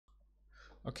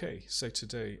Okay, so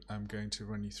today I'm going to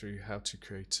run you through how to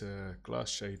create a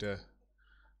glass shader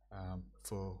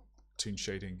for toon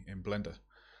shading in Blender.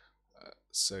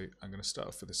 So I'm going to start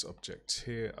off with this object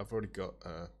here. I've already got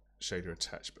a shader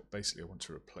attached, but basically I want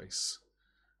to replace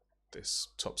this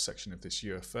top section of this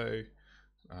UFO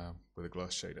with a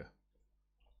glass shader.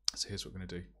 So here's what we're going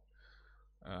to do.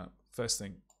 First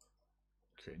thing,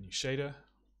 create a new shader.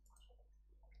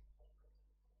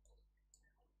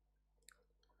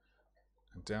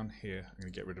 And down here, I'm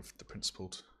going to get rid of the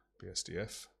principled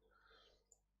BSDF.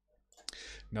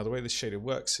 Now the way this shader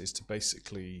works is to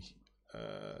basically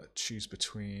choose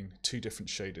between two different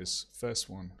shaders. First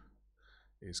one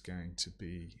is going to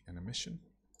be an emission.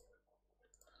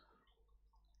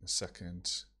 The second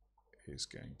is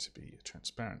going to be a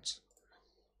transparent.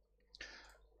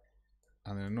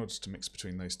 And then in order to mix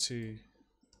between those two,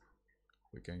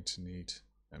 we're going to need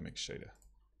a mix shader.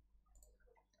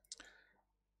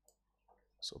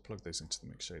 So I'll plug those into the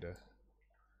mix shader,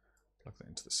 plug that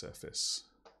into the surface.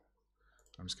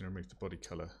 I'm just going to remove the body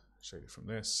color shader from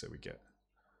this so we get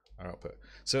our output.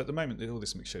 So at the moment, all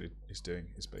this mix shader is doing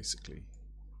is basically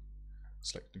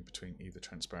selecting between either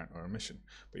transparent or emission.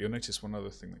 But you'll notice one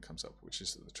other thing that comes up, which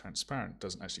is that the transparent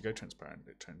doesn't actually go transparent,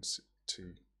 it turns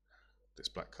to this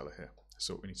black color here.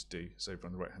 So what we need to do is over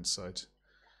on the right hand side,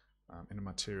 in the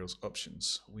materials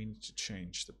options, we need to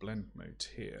change the blend mode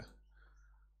here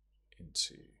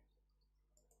into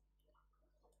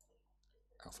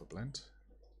alpha blend.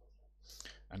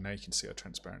 And now you can see our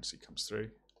transparency comes through.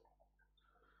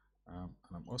 And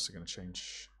I'm also going to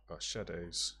change our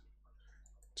shadows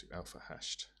to alpha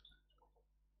hashed.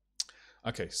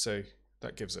 Okay, so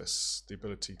that gives us the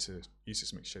ability to use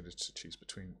this mix shader to choose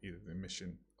between either the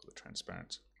emission or the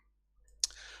transparent.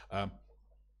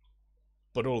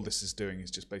 But all this is doing is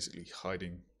just basically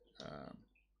hiding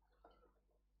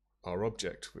our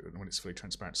object when it's fully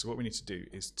transparent. So what we need to do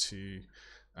is to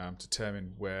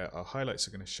determine where our highlights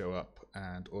are going to show up,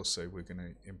 and also we're going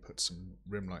to input some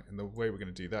rim light. And the way we're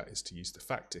going to do that is to use the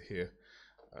factor here,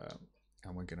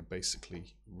 and we're going to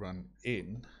basically run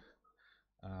in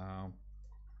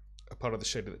a part of the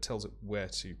shader that tells it where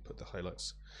to put the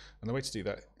highlights. And the way to do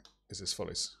that is as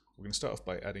follows. We're going to start off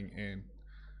by adding in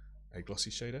a glossy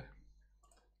shader,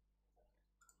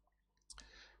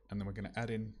 and then we're going to add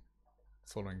in,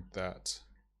 following that,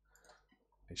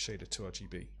 a shader to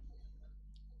RGB.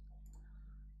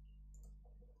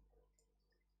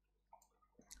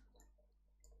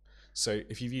 So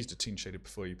if you've used a toon shader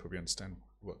before, you probably understand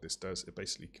what this does. It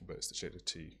basically converts the shader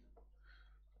to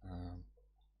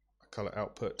a color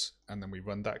output, and then we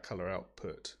run that color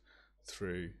output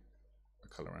through a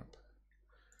color amp.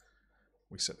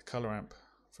 We set the color amp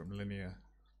from linear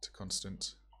to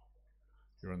constant.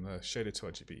 We run the shader to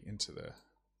RGB into there.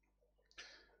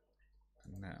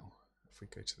 And now, if we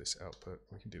go to this output,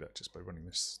 we can do that just by running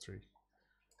this through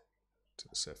to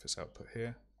the surface output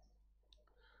here.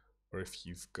 Or if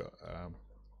you've got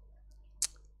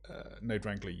Node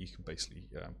Wrangler, you can basically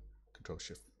Control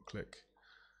Shift click.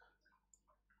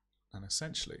 And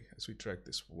essentially, as we drag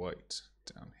this white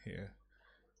down here,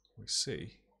 we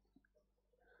see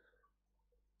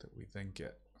that we then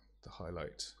get the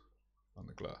highlight on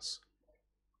the glass.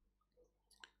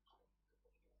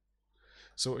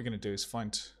 So what we're going to do is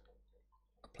find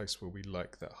a place where we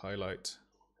like that highlight,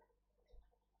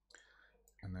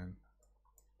 and then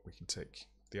we can take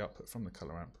the output from the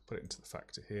color amp, put it into the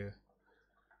factor here.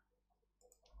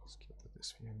 Let's get rid of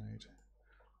this view node.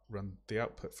 Run the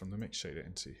output from the mix shader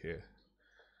into here,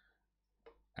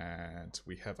 and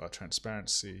we have our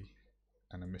transparency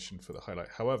and emission for the highlight.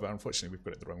 However, unfortunately, we've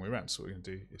got it the wrong way around. So what we're going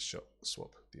to do is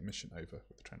swap the emission over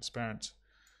with the transparent,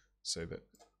 so that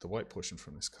the white portion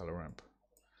from this color amp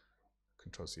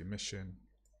controls the emission,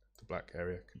 the black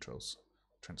area controls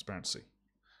transparency.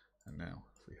 And now,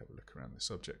 if we have a look around this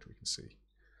object, we can see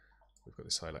we've got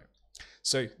this highlight.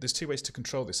 So there's two ways to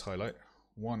control this highlight.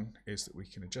 One is that we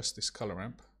can adjust this color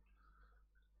amp,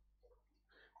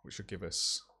 which will give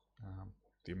us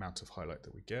the amount of highlight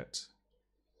that we get.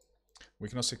 We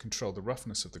can also control the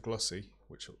roughness of the glossy,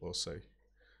 which will also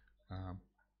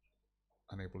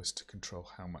enable us to control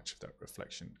how much of that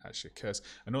reflection actually occurs,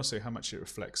 and also how much it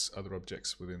reflects other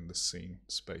objects within the scene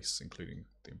space, including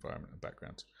the environment and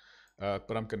background.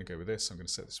 But I'm going to go with this. I'm going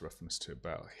to set this roughness to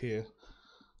about here.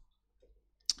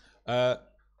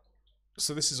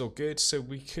 So this is all good. So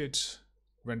we could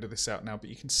render this out now, but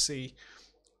you can see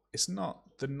it's not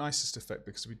the nicest effect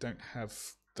because we don't have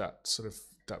that sort of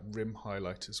that rim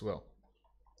highlight as well.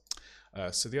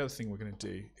 So the other thing we're going to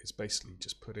do is basically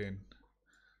just put in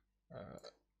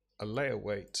a layer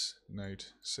weight node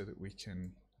so that we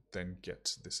can then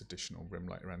get this additional rim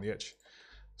light around the edge.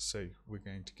 So we're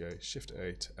going to go Shift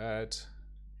A to add.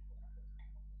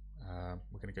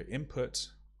 We're going to go Input.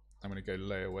 I'm going to go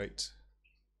Layer Weight.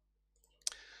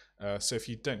 So if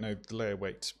you don't know, the layer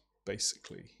weight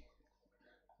basically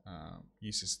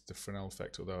uses the Fresnel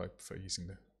effect, although I prefer using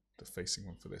the facing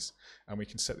one for this. And we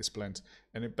can set this blend,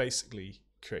 and it basically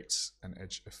creates an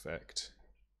edge effect.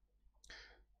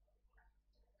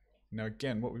 Now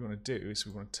again, what we want to do is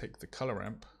we want to take the color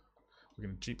ramp, we're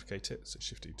going to duplicate it, so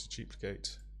Shift E to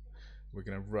duplicate. We're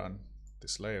going to run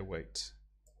this layer weight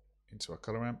into our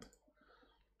color ramp,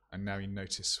 and now you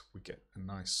notice we get a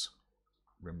nice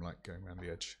rim light going around the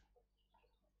edge.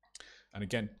 And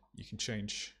again, you can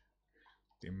change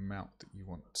the amount that you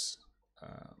want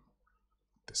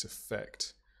this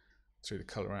effect through the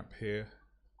color ramp here,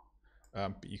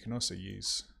 but you can also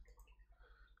use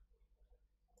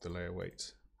the layer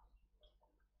weight.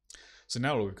 So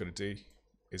now all we've got to do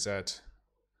is add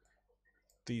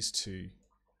these two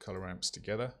color ramps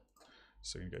together.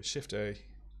 So we're going to go Shift A,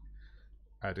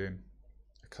 add in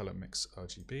a color mix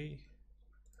RGB.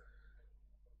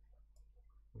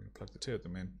 We're going to plug the two of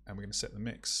them in, and we're going to set the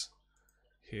mix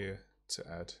here to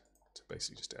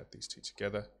basically just add these two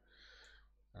together.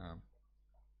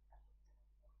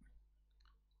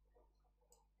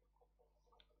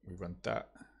 We run that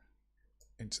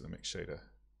into the mix shader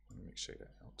and the mix shader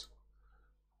out.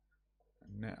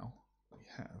 And now we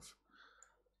have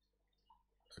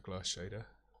a glass shader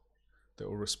that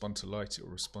will respond to light, it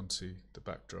will respond to the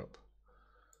backdrop.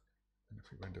 And if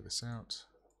we render this out,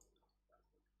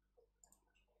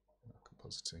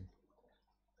 compositing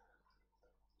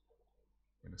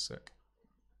in a sec.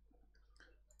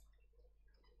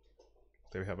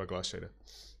 There we have our glass shader.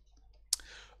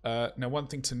 Now one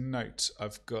thing to note,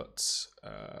 I've got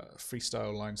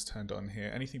freestyle lines turned on here.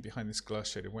 Anything behind this glass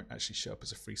shader won't actually show up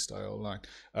as a freestyle line.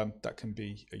 That can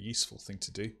be a useful thing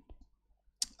to do.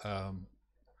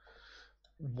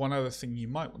 One other thing you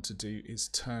might want to do is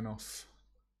turn off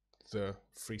the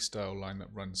freestyle line that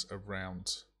runs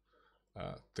around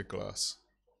the glass.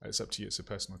 It's up to you, it's a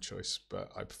personal choice,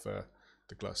 but I prefer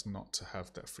the glass not to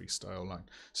have that freestyle line.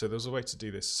 So there's a way to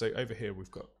do this. So over here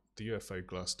we've got the UFO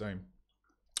glass dome,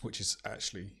 which is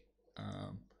actually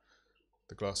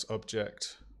the glass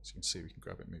object. As you can see, we can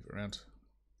grab it and move it around.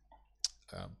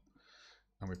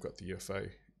 And we've got the UFO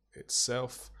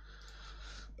itself.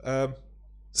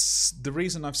 The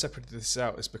reason I've separated this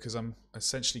out is because I'm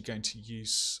essentially going to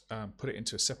use put it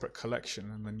into a separate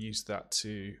collection and then use that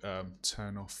to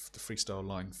turn off the freestyle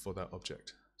line for that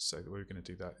object. So the way we're going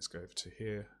to do that is go over to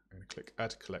here, I'm going to click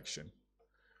Add Collection,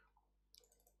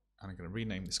 and I'm going to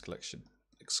rename this collection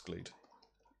Exclude.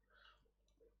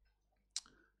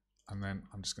 And then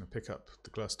I'm just going to pick up the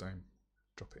glass dome,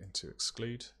 drop it into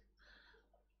Exclude.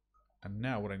 And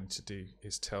now what I need to do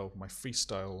is tell my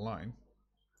freestyle line,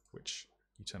 which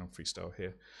you turn on freestyle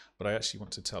here, but I actually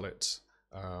want to tell it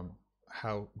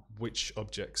which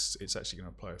objects it's actually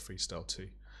going to apply a freestyle to.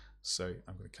 So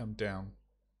I'm going to come down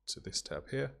to this tab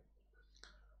here,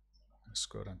 and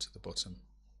scroll down to the bottom,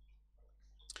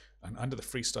 and under the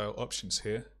freestyle options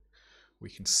here we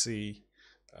can see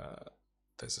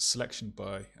there's a selection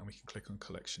by, and we can click on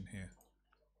collection here,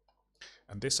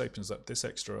 and this opens up this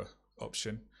extra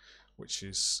option, which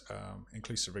is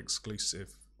inclusive or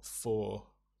exclusive for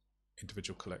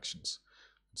individual collections.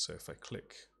 And so if I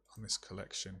click on this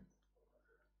collection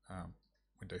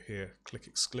window here, click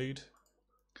Exclude,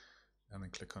 and then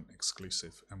click on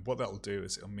Exclusive, and what that will do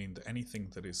is it'll mean that anything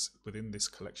that is within this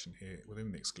collection here,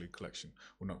 within the Exclude collection,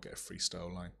 will not get a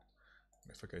freestyle line.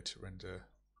 And if I go to render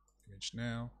image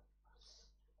now,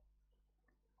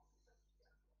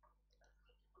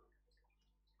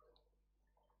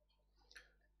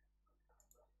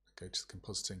 go to the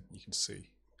compositing, you can see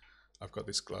I've got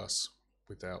this glass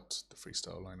without the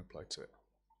freestyle line applied to it.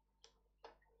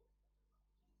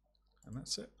 And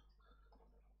that's it.